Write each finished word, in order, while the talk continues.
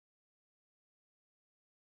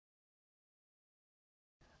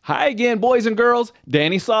Hi again, boys and girls.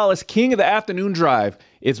 Danny Salas, king of the afternoon drive.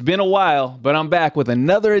 It's been a while, but I'm back with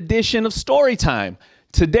another edition of Storytime.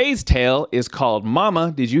 Today's tale is called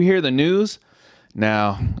Momma, Did You Hear the News?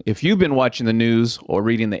 Now, if you've been watching the news or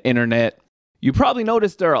reading the internet, you probably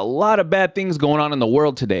noticed there are a lot of bad things going on in the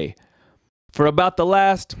world today. For about the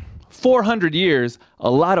last 400 years, a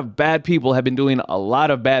lot of bad people have been doing a lot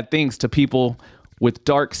of bad things to people with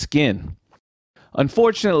dark skin.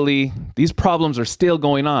 Unfortunately, these problems are still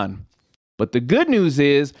going on. But the good news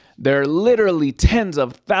is there are literally tens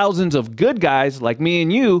of thousands of good guys like me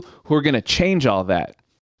and you who are going to change all that.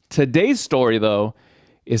 Today's story, though,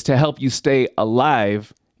 is to help you stay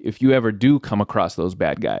alive if you ever do come across those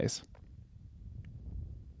bad guys.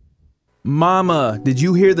 Momma, Did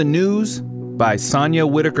You Hear the News? By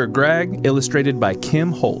Sanya, Whittaker, Gragg, illustrated by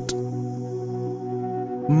Kim Holt.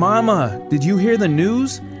 Momma, did you hear the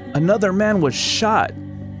news? Another man was shot.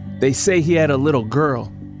 They say he had a little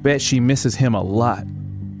girl. Bet she misses him a lot.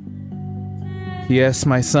 Yes,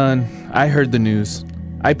 my son, I heard the news.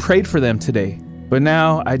 I prayed for them today, but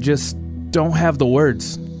now I just don't have the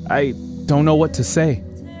words. I don't know what to say.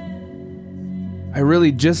 I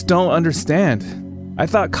really just don't understand. I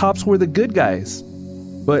thought cops were the good guys,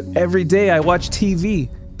 but every day I watch TV,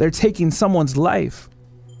 they're taking someone's life.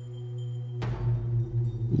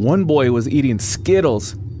 One boy was eating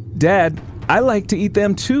Skittles. Dad, I like to eat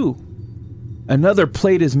them too. Another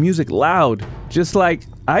played his music loud, just like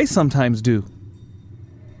I sometimes do.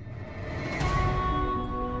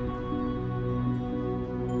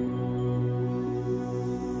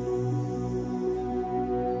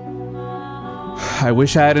 I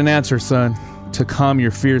wish I had an answer, son, to calm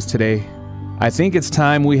your fears today. I think it's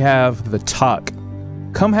time we have the talk.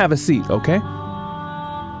 Come have a seat, okay?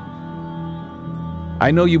 I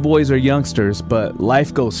know you boys are youngsters, but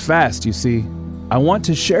life goes fast, you see. I want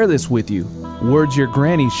to share this with you, words your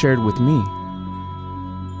granny shared with me.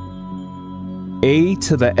 A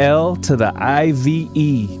to the L to the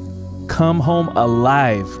I-V-E. Come home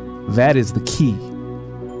alive. That is the key.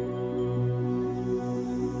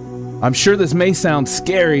 I'm sure this may sound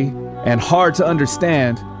scary and hard to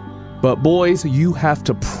understand, but boys, you have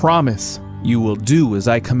to promise you will do as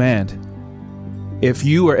I command. If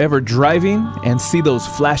you are ever driving and see those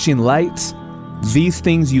flashing lights, these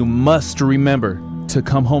things you must remember to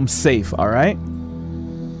come home safe, all right?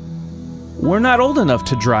 We're not old enough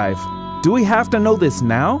to drive. Do we have to know this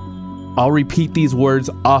now? I'll repeat these words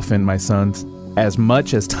often, my sons, as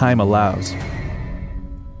much as time allows.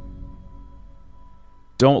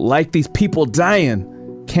 Don't like these people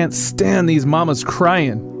dying. Can't stand these mamas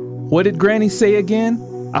crying. What did Granny say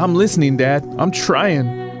again? I'm listening, Dad. I'm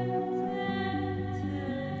trying.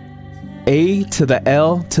 A to the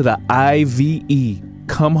L to the I-V-E.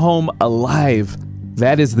 Come home alive.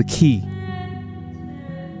 That is the key.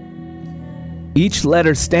 Each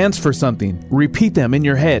letter stands for something. Repeat them in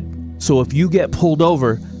your head. So if you get pulled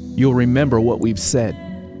over, you'll remember what we've said.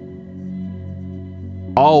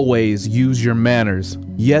 Always use your manners.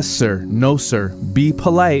 Yes, sir. No, sir. Be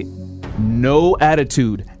polite. No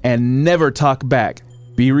attitude. And never talk back.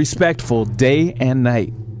 Be respectful day and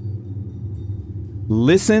night.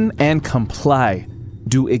 Listen and comply.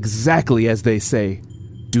 Do exactly as they say.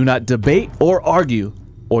 Do not debate or argue,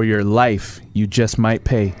 or your life you just might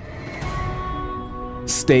pay.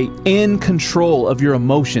 Stay in control of your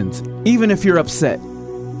emotions, even if you're upset.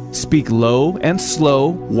 Speak low and slow,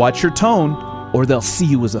 watch your tone, or they'll see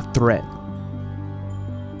you as a threat.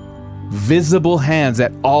 Visible hands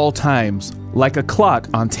at all times, like a clock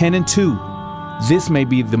on 10 and 2. This may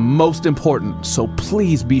be the most important, so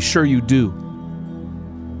please be sure you do.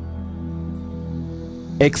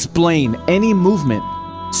 Explain any movement.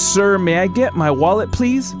 Sir, may I get my wallet,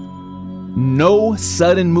 please? No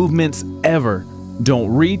sudden movements ever.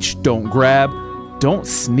 Don't reach, don't grab, don't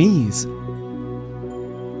sneeze.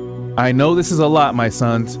 I know this is a lot, my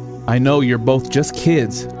sons. I know you're both just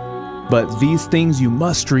kids. But these things you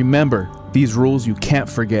must remember. These rules you can't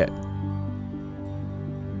forget.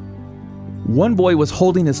 One boy was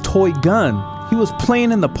holding his toy gun. He was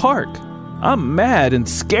playing in the park. I'm mad and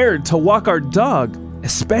scared to walk our dog,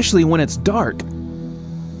 especially when it's dark.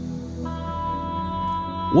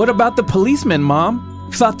 What about the policemen, Mom?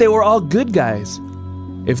 Thought they were all good guys.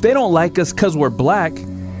 If they don't like us 'cause we're black,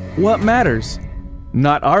 what matters?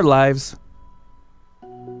 Not our lives.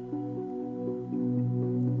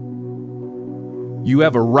 You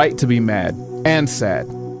have a right to be mad and sad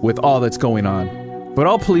with all that's going on. But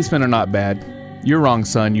all policemen are not bad. You're wrong,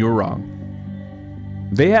 son, you're wrong.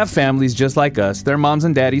 They have families just like us, their moms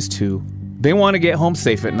and daddies too. They want to get home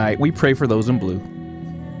safe at night. We pray for those in blue.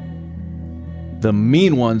 The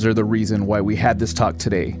mean ones are the reason why we had this talk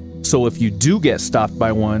today. So if you do get stopped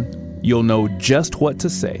by one, you'll know just what to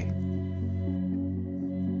say.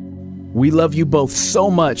 We love you both so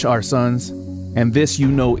much, our sons, and this you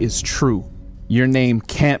know is true. Your name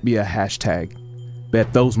can't be a hashtag.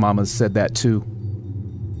 Bet those mamas said that too.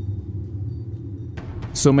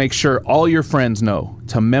 So make sure all your friends know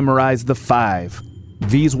to memorize the 5.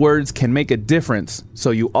 These words can make a difference so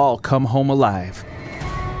you all come home alive.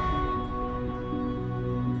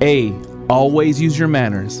 A, always use your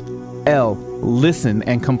manners. L, listen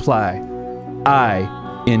and comply.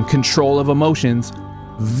 I, in control of emotions.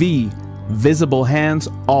 V, visible hands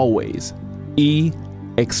always. E,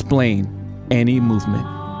 explain any movement.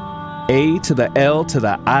 A to the L to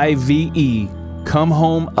the I-V-E, come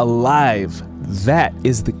home alive. That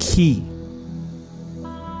is the key.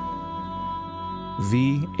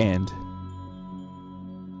 The end.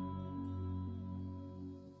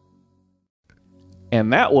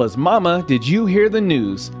 And that was Mama, Did You Hear the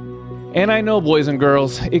News? And I know, boys and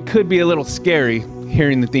girls, it could be a little scary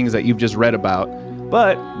hearing the things that you've just read about,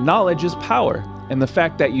 but knowledge is power. And the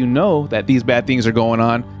fact that you know that these bad things are going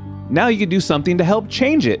on, now you can do something to help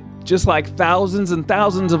change it, just like thousands and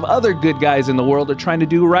thousands of other good guys in the world are trying to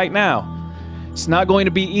do right now. It's not going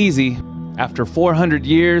to be easy. After 400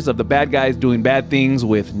 years of the bad guys doing bad things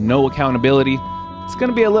with no accountability, it's going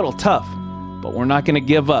to be a little tough, but we're not going to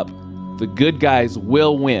give up. The good guys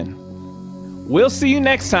will win. We'll see you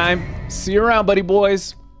next time. See you around, buddy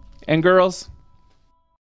boys and girls.